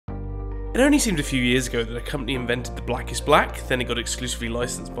It only seemed a few years ago that a company invented the blackest black, then it got exclusively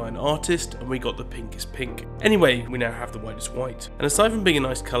licensed by an artist, and we got the pinkest pink. Anyway, we now have the whitest white. And aside from being a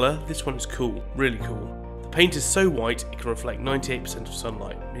nice colour, this one is cool, really cool. The paint is so white it can reflect 98% of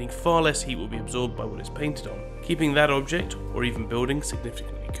sunlight, meaning far less heat will be absorbed by what it's painted on, keeping that object, or even building,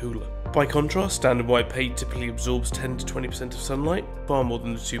 significantly cooler. By contrast, standard white paint typically absorbs 10 to 20% of sunlight, far more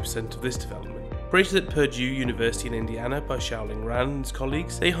than the 2% of this development. Created at Purdue University in Indiana by Xiulin Ruan and his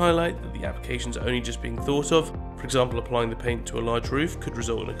colleagues, they highlight that the applications are only just being thought of. For example, applying the paint to a large roof could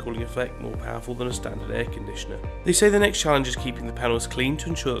result in a cooling effect more powerful than a standard air conditioner. They say the next challenge is keeping the panels clean to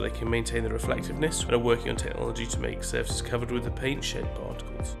ensure that they can maintain their reflectiveness and are working on technology to make surfaces covered with the paint shed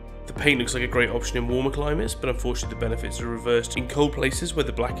particles. The paint looks like a great option in warmer climates, but unfortunately the benefits are reversed in cold places where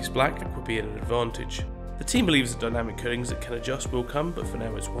the blackest black would be an advantage. The team believes that dynamic coatings that can adjust will come, but for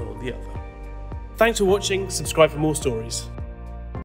now it's one or the other. Thanks for watching, subscribe for more stories.